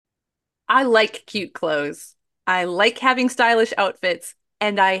I like cute clothes. I like having stylish outfits,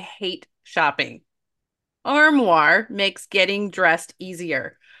 and I hate shopping. Armoire makes getting dressed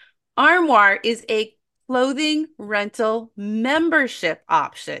easier. Armoire is a clothing rental membership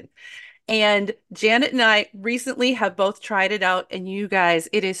option. And Janet and I recently have both tried it out, and you guys,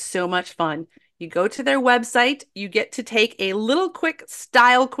 it is so much fun. You go to their website, you get to take a little quick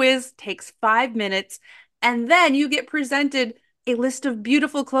style quiz, takes 5 minutes, and then you get presented a list of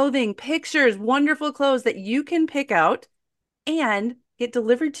beautiful clothing, pictures, wonderful clothes that you can pick out and get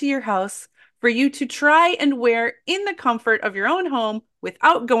delivered to your house for you to try and wear in the comfort of your own home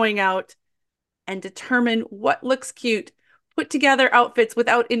without going out and determine what looks cute, put together outfits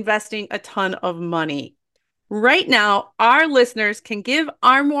without investing a ton of money. Right now, our listeners can give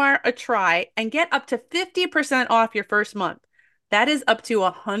Armoire a try and get up to 50% off your first month. That is up to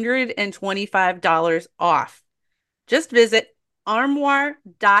 $125 off. Just visit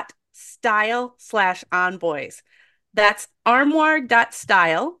armoire.style/onboys. That's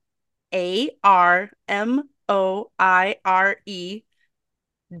armoire.style,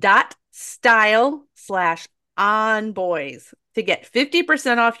 ARMOIRE.style/onboys to get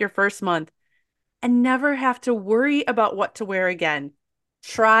 50% off your first month and never have to worry about what to wear again.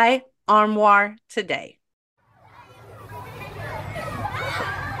 Try Armoire today.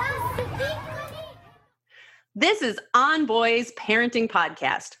 This is On Boys Parenting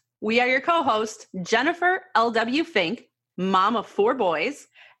Podcast. We are your co-hosts, Jennifer L.W. Fink, mom of 4 boys.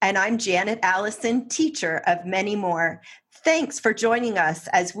 And I'm Janet Allison, teacher of many more. Thanks for joining us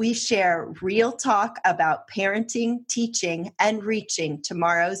as we share real talk about parenting, teaching, and reaching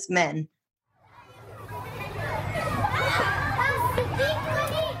tomorrow's men.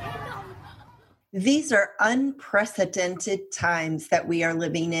 These are unprecedented times that we are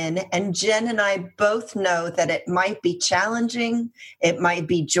living in, and Jen and I both know that it might be challenging, it might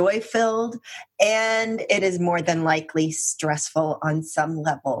be joy-filled, and it is more than likely stressful on some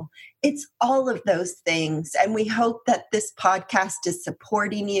level. It's all of those things, and we hope that this podcast is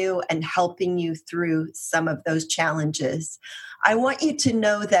supporting you and helping you through some of those challenges. I want you to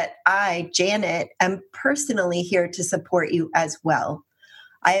know that I, Janet, am personally here to support you as well.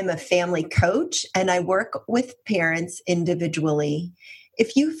 I am a family coach and I work with parents individually.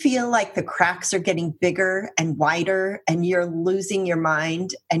 If you feel like the cracks are getting bigger and wider and you're losing your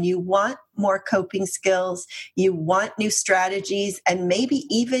mind and you want more coping skills, you want new strategies, and maybe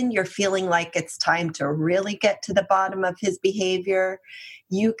even you're feeling like it's time to really get to the bottom of his behavior,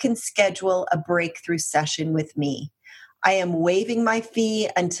 you can schedule a breakthrough session with me. I am waiving my fee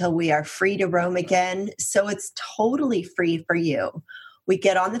until we are free to roam again, so it's totally free for you. We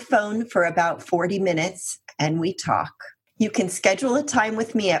get on the phone for about 40 minutes and we talk. You can schedule a time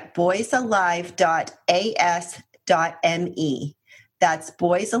with me at boysalive.as.me. That's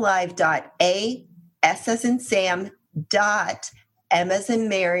boysalive.a, S as in Sam, dot, M as in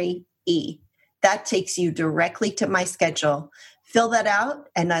Mary, E. That takes you directly to my schedule. Fill that out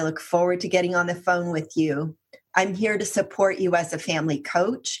and I look forward to getting on the phone with you. I'm here to support you as a family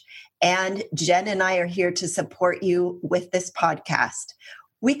coach. And Jen and I are here to support you with this podcast.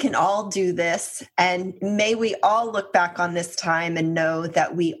 We can all do this, and may we all look back on this time and know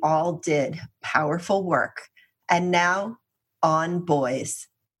that we all did powerful work. And now, on boys.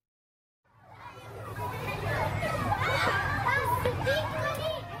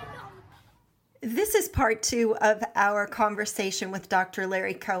 This is part 2 of our conversation with Dr.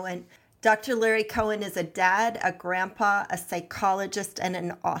 Larry Cohen. Dr. Larry Cohen is a dad, a grandpa, a psychologist, and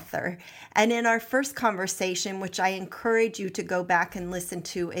an author. And in our first conversation, which I encourage you to go back and listen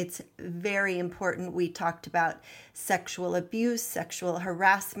to, it's very important. We talked about sexual abuse, sexual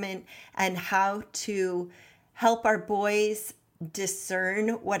harassment, and how to help our boys discern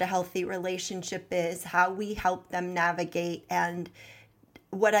what a healthy relationship is, how we help them navigate. And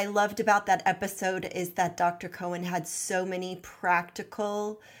what I loved about that episode is that Dr. Cohen had so many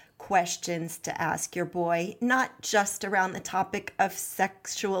practical questions to ask your boy, not just around the topic of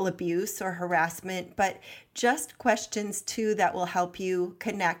sexual abuse or harassment, but just questions too that will help you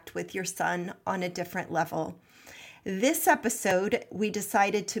connect with your son on a different level. This episode we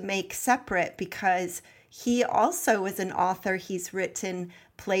decided to make separate because he also is an author. He's written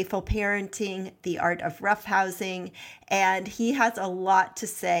Playful Parenting, The Art of Roughhousing, and he has a lot to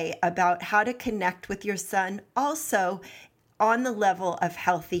say about how to connect with your son also on the level of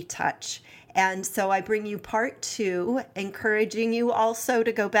healthy touch. And so I bring you part 2, encouraging you also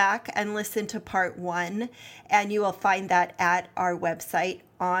to go back and listen to part 1. And you will find that at our website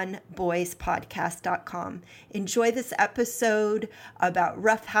on boyspodcast.com. Enjoy this episode about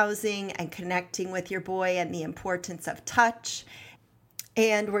roughhousing and connecting with your boy and the importance of touch.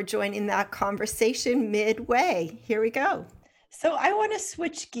 And we're joining that conversation midway. Here we go. So I want to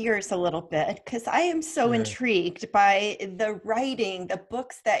switch gears a little bit because I am so Sure. intrigued by the writing, the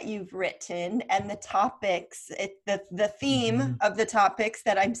books that you've written, and the topics, the theme of the topics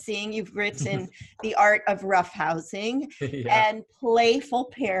that I'm seeing. You've written The Art of Roughhousing Yeah. and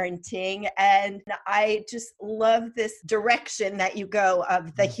Playful Parenting. And I just love this direction that you go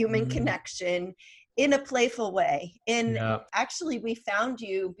of the human Mhm. connection in a playful way. And Yeah. actually, we found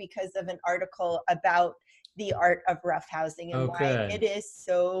you because of an article about the art of roughhousing and Oh, why it good. is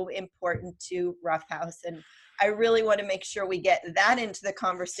so important to roughhouse. And I really want to make sure we get that into the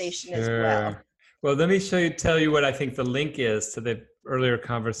conversation as well. Sure. Well, let me tell you what I think the link is to the earlier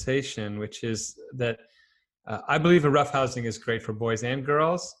conversation, which is that I believe a roughhousing is great for boys and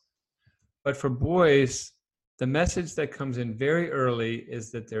girls, but for boys, the message that comes in very early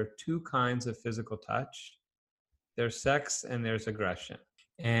is that there are two kinds of physical touch. There's sex and there's aggression.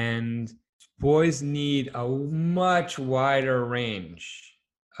 And boys need a much wider range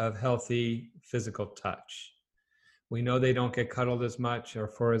of healthy physical touch. We know they don't get cuddled as much or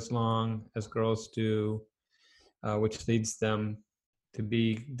for as long as girls do, which leads them to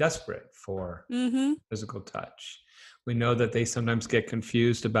be desperate for physical touch. We know that they sometimes get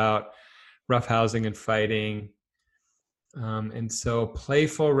confused about roughhousing and fighting. And so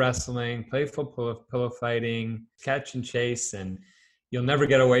playful wrestling, playful pillow fighting, catch and chase, and you'll never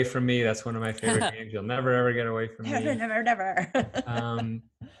get away from me. That's one of my favorite games. You'll never, ever get away from me. Never.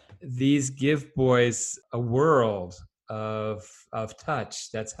 These give boys a world of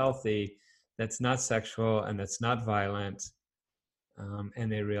touch that's healthy, that's not sexual, and that's not violent. And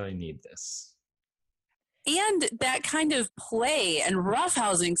they really need this. And that kind of play and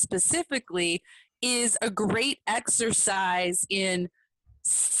roughhousing specifically is a great exercise in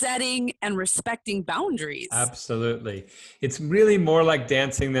setting and respecting boundaries. Absolutely. It's really more like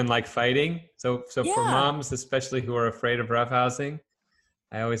dancing than like fighting. So for Yeah. moms, especially who are afraid of roughhousing,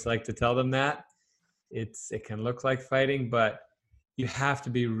 I always like to tell them that it can look like fighting, but you have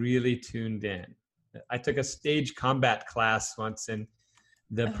to be really tuned in. I took a stage combat class once, and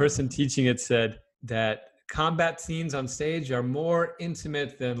the person teaching it said that combat scenes on stage are more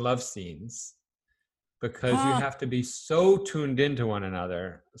intimate than love scenes because you have to be so tuned into one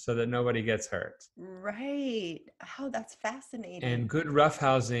another so that nobody gets hurt. Right. Oh, that's fascinating. And good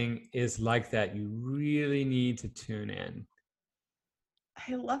roughhousing is like that. You really need to tune in.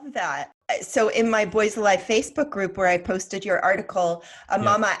 I love that. So in my Boys Alive Facebook group where I posted your article, a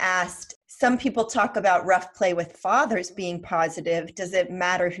mama asked, some people talk about rough play with fathers being positive. Does it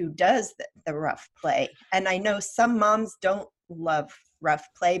matter who does the rough play? And I know some moms don't love rough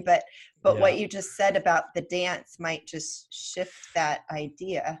play, but what you just said about the dance might just shift that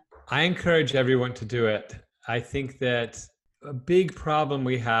idea. I encourage everyone to do it. I think that a big problem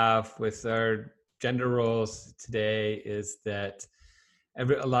we have with our gender roles today is that a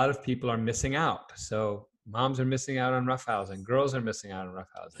lot of people are missing out. So moms are missing out on roughhousing. Girls are missing out on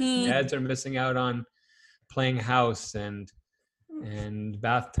roughhousing. Dads are missing out on playing house and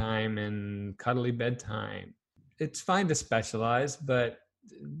bath time and cuddly bedtime. It's fine to specialize, but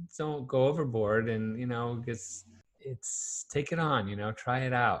don't go overboard. And it's take it on. Try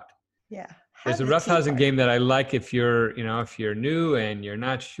it out. Yeah. There's a roughhousing game that I like if you're new and you're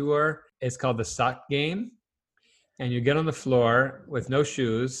not sure. It's called the sock game. And you get on the floor with no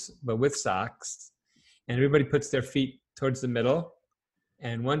shoes, but with socks. And everybody puts their feet towards the middle.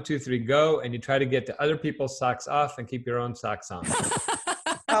 And 1, 2, 3, go. And you try to get to other people's socks off and keep your own socks on.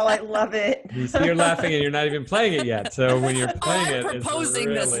 Oh, I love it. You see, you're laughing and you're not even playing it yet. So when you're playing I'm proposing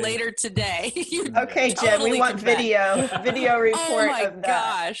this later today. Okay, Jen, totally we want video report of that.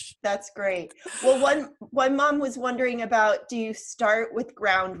 Gosh. That's great. Well, one mom was wondering about, do you start with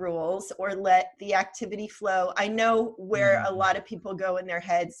ground rules or let the activity flow? I know where a lot of people go in their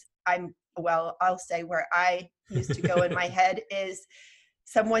heads. I'll say where I used to go in my head is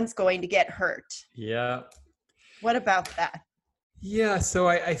someone's going to get hurt. Yeah. What about that? Yeah, so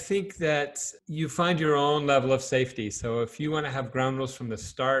I think that you find your own level of safety. So if you want to have ground rules from the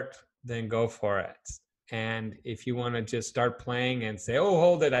start, then go for it. And if you want to just start playing and say, oh,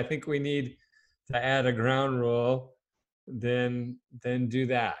 hold it, I think we need to add a ground rule, then do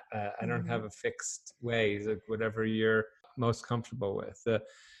that. I don't have a fixed way, whatever you're most comfortable with.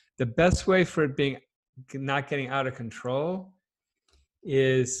 The best way for it not getting out of control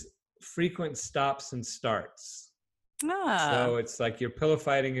is frequent stops and starts. So it's like you're pillow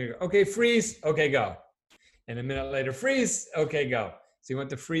fighting. You go, okay, freeze. Okay, go. And a minute later, freeze. Okay, go. So you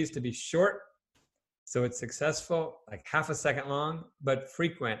want the freeze to be short, so it's successful, like half a second long, but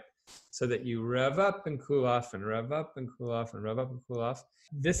frequent. so that you rev up and cool off and rev up and cool off and rev up and cool off.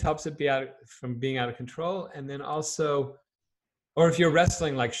 This helps it from being out of control. And then also, or if you're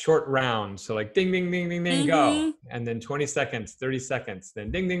wrestling like short rounds, so like ding, ding, ding, ding, ding, go. And then 20 seconds, 30 seconds,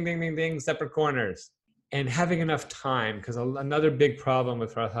 then ding, ding, ding, ding, ding, separate corners. And having enough time, because another big problem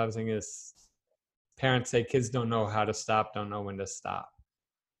with roughhousing is parents say kids don't know how to stop, don't know when to stop.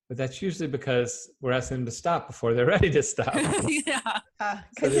 But that's usually because we're asking them to stop before they're ready to stop. Yeah.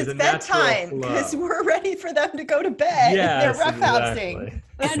 Because it's bedtime, because we're ready for them to go to bed. Yes, they're roughhousing.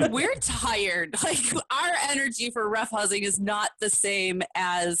 Exactly. And we're tired. Like, our energy for roughhousing is not the same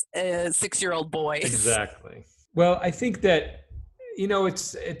as a 6-year-old boy. Exactly. Well, I think that,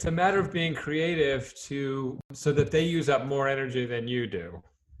 it's a matter of being creative so that they use up more energy than you do.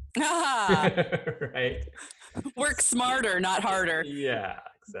 Right? Work smarter, not harder. Yeah.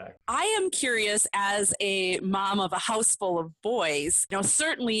 Exactly. I am curious, as a mom of a house full of boys,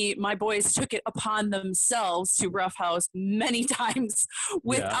 certainly my boys took it upon themselves to roughhouse many times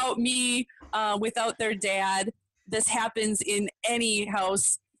without me, without their dad. This happens in any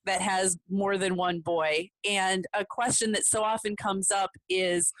house that has more than one boy. And a question that so often comes up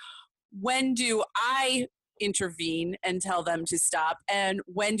is, when do I intervene and tell them to stop, and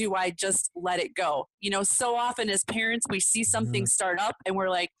when do I just let it go? So often as parents, we see something start up and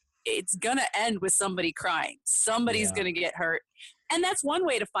we're like, it's gonna end with somebody crying, somebody's gonna get hurt. And that's one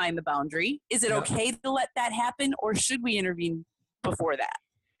way to find the boundary. Is it okay to let that happen, or should we intervene before that?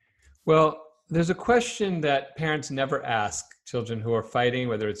 Well, there's a question that parents never ask children who are fighting,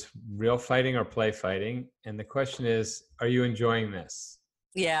 whether it's real fighting or play fighting, and the question is, are you enjoying this?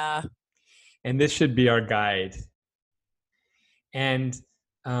 Yeah. And this should be our guide. And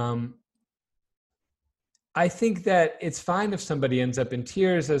I think that it's fine if somebody ends up in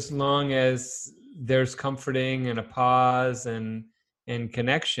tears, as long as there's comforting and a pause and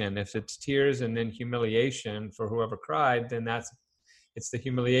connection. If it's tears and then humiliation for whoever cried, then it's the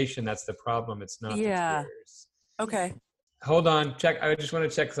humiliation that's the problem. It's not the tears. Okay. Hold on. I just want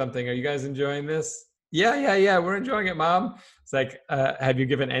to check something. Are you guys enjoying this? Yeah. We're enjoying it, Mom. It's like, have you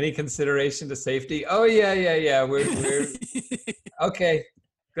given any consideration to safety? Oh, yeah. We're okay.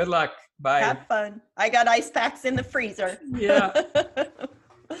 Good luck. Bye. Have fun. I got ice packs in the freezer. Yeah.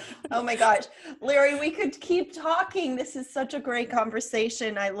 Oh my gosh. Larry, we could keep talking. This is such a great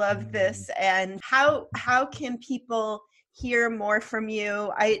conversation. I love this. And how can people hear more from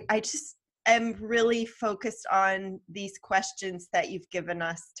you? I just am really focused on these questions that you've given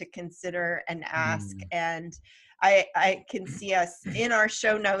us to consider and ask. And I can see us in our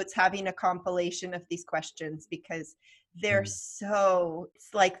show notes having a compilation of these questions, because they're it's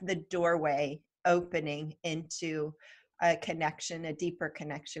like the doorway opening into a connection, a deeper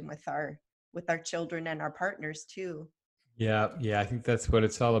connection with our children and our partners too. Yeah. I think that's what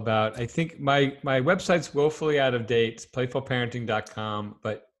it's all about. I think my website's woefully out of date. It's playfulparenting.com,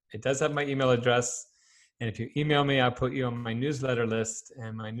 but it does have my email address. And if you email me, I'll put you on my newsletter list,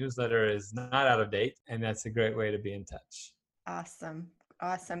 and my newsletter is not out of date. And that's a great way to be in touch. Awesome.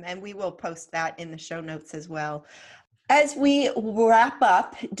 And we will post that in the show notes as well. As we wrap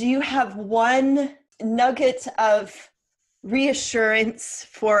up, do you have one nugget of reassurance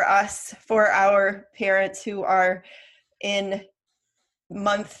for us, for our parents who are in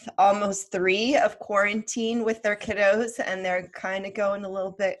month almost 3 of quarantine with their kiddos, and they're kind of going a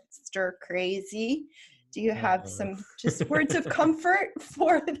little bit stir crazy? Do you have some just words of comfort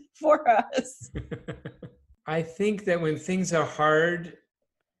for us? I think that when things are hard,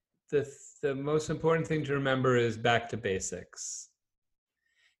 the most important thing to remember is back to basics.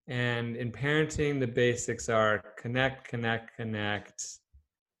 And in parenting, the basics are connect.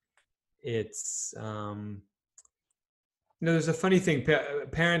 It's, there's a funny thing.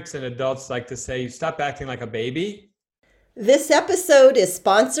 Parents and adults like to say, stop acting like a baby. This episode is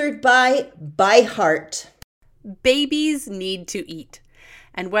sponsored by Heart. Babies need to eat.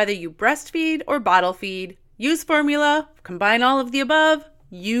 And whether you breastfeed or bottle feed, use formula, combine all of the above,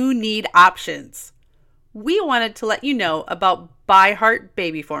 you need options. We wanted to let you know about ByHeart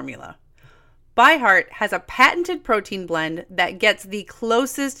Baby Formula. ByHeart has a patented protein blend that gets the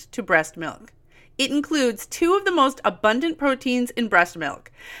closest to breast milk. It includes 2 of the most abundant proteins in breast milk.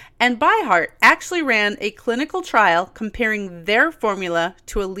 And ByHeart actually ran a clinical trial comparing their formula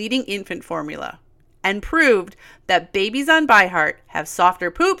to a leading infant formula, and proved that babies on ByHeart have softer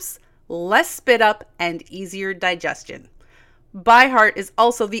poops, less spit up, and easier digestion. ByHeart is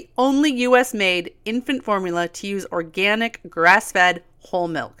also the only US-made infant formula to use organic, grass-fed, whole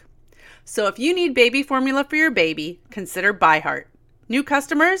milk. So if you need baby formula for your baby, consider ByHeart. New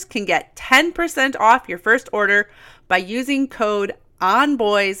customers can get 10% off your first order by using code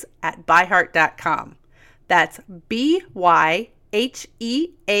onboys@byheart.com. That's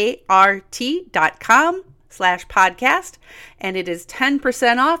byheart.com/podcast, and it is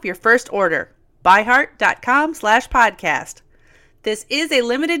 10% off your first order. byheart.com/podcast. This is a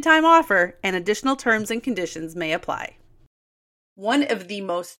limited time offer, and additional terms and conditions may apply. One of the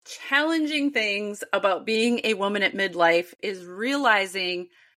most challenging things about being a woman at midlife is realizing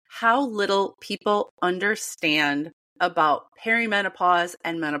how little people understand about perimenopause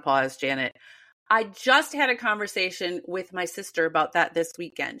and menopause, Janet. I just had a conversation with my sister about that this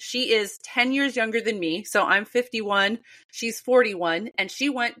weekend. She is 10 years younger than me, so I'm 51, she's 41, and she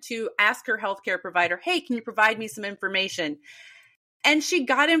went to ask her healthcare provider, hey, can you provide me some information? And she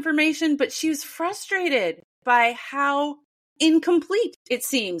got information, but she was frustrated by how incomplete it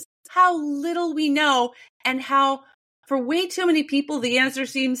seems, how little we know, and how for way too many people, the answer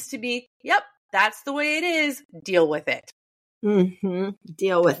seems to be, yep, that's the way it is. Deal with it.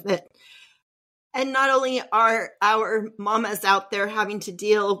 Deal with it. And not only are our mamas out there having to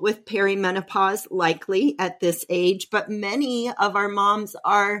deal with perimenopause, likely at this age, but many of our moms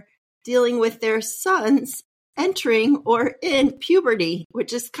are dealing with their sons entering or in puberty,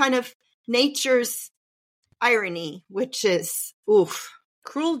 which is kind of nature's irony, which is, oof.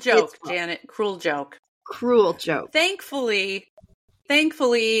 Cruel joke, Janet. Cruel joke. Cruel joke. Thankfully,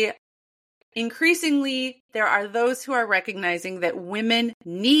 increasingly, there are those who are recognizing that women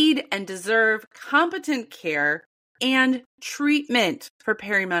need and deserve competent care and treatment for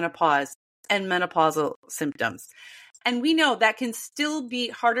perimenopause and menopausal symptoms. And we know that can still be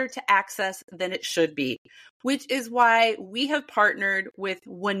harder to access than it should be, which is why we have partnered with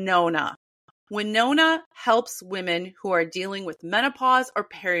Winona. Winona helps women who are dealing with menopause or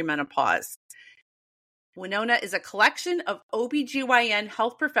perimenopause. Winona is a collection of OBGYN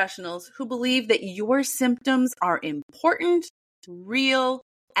health professionals who believe that your symptoms are important, real,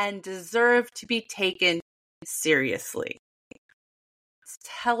 and deserve to be taken seriously. It's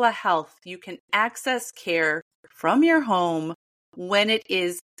telehealth. You can access care from your home when it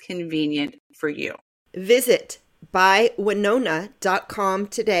is convenient for you. Visit bywinona.com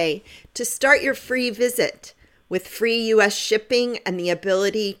today to start your free visit. With free U.S. shipping and the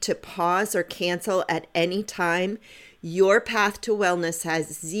ability to pause or cancel at any time, your path to wellness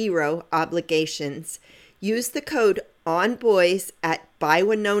has zero obligations. Use the code ONBOYS at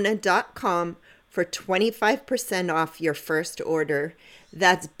bywinona.com for 25% off your first order.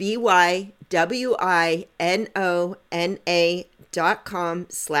 That's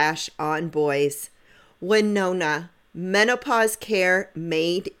bywinona.com/onboys. Winona, menopause care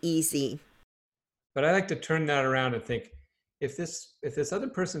made easy. But I like to turn that around and think, if this other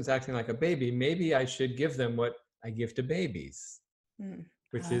person's acting like a baby, maybe I should give them what I give to babies,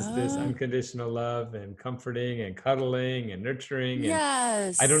 which is this unconditional love and comforting and cuddling and nurturing.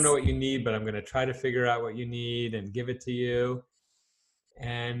 Yes. And I don't know what you need, but I'm going to try to figure out what you need and give it to you.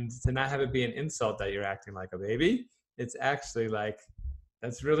 And to not have it be an insult that you're acting like a baby, it's actually like,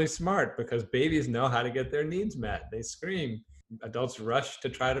 that's really smart, because babies know how to get their needs met. They scream. Adults rush to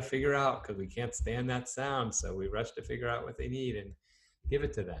try to figure out because we can't stand that sound. So we rush to figure out what they need and give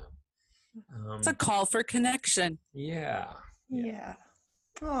it to them. It's a call for connection. Yeah.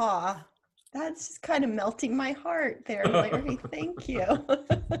 Aw, that's just kind of melting my heart there, Larry. Thank you.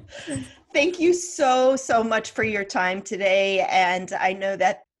 Thank you so much for your time today. And I know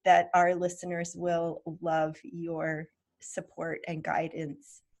that our listeners will love your support and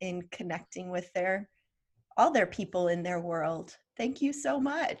guidance in connecting with all their people in their world. Thank you so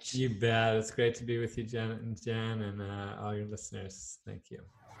much. You bet. It's great to be with you, Jen and all your listeners. Thank you.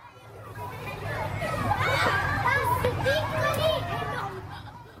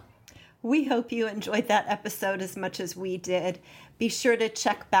 We hope you enjoyed that episode as much as we did. Be sure to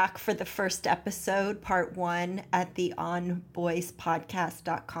check back for the first episode, part 1, at the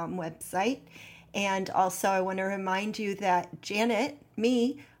onboyspodcast.com website. And also, I want to remind you that Janet,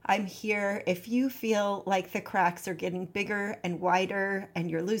 I'm here if you feel like the cracks are getting bigger and wider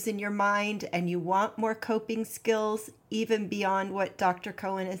and you're losing your mind and you want more coping skills, even beyond what Dr.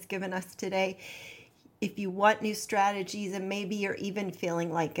 Cohen has given us today. If you want new strategies and maybe you're even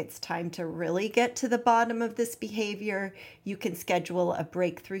feeling like it's time to really get to the bottom of this behavior, you can schedule a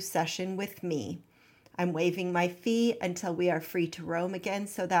breakthrough session with me. I'm waiving my fee until we are free to roam again,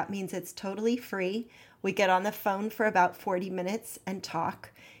 so that means it's totally free. We get on the phone for about 40 minutes and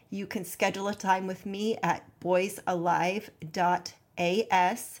talk. You can schedule a time with me at boysalive.as,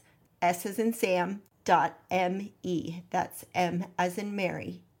 S as in Sam, .me. That's M as in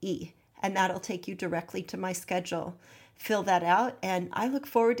Mary, E. And that'll take you directly to my schedule. Fill that out, and I look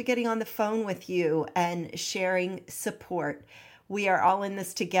forward to getting on the phone with you and sharing support. We are all in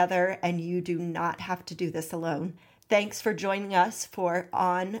this together, and you do not have to do this alone. Thanks for joining us for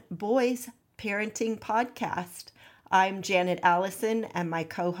On Boys Parenting Podcast. I'm Janet Allison, and my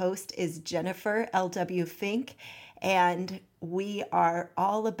co-host is Jennifer L.W. Fink, and we are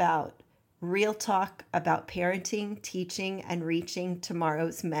all about real talk about parenting, teaching, and reaching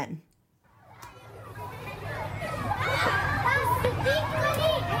tomorrow's men.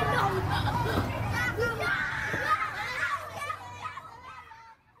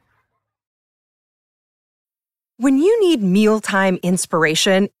 When you need mealtime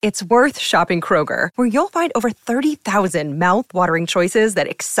inspiration, it's worth shopping Kroger, where you'll find over 30,000 mouth-watering choices that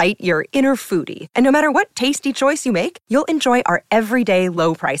excite your inner foodie. And no matter what tasty choice you make, you'll enjoy our everyday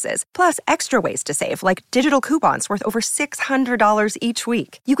low prices, plus extra ways to save, like digital coupons worth over $600 each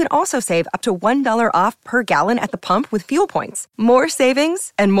week. You can also save up to $1 off per gallon at the pump with fuel points. More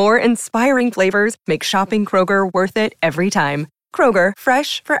savings and more inspiring flavors make shopping Kroger worth it every time. Kroger,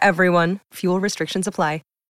 fresh for everyone. Fuel restrictions apply.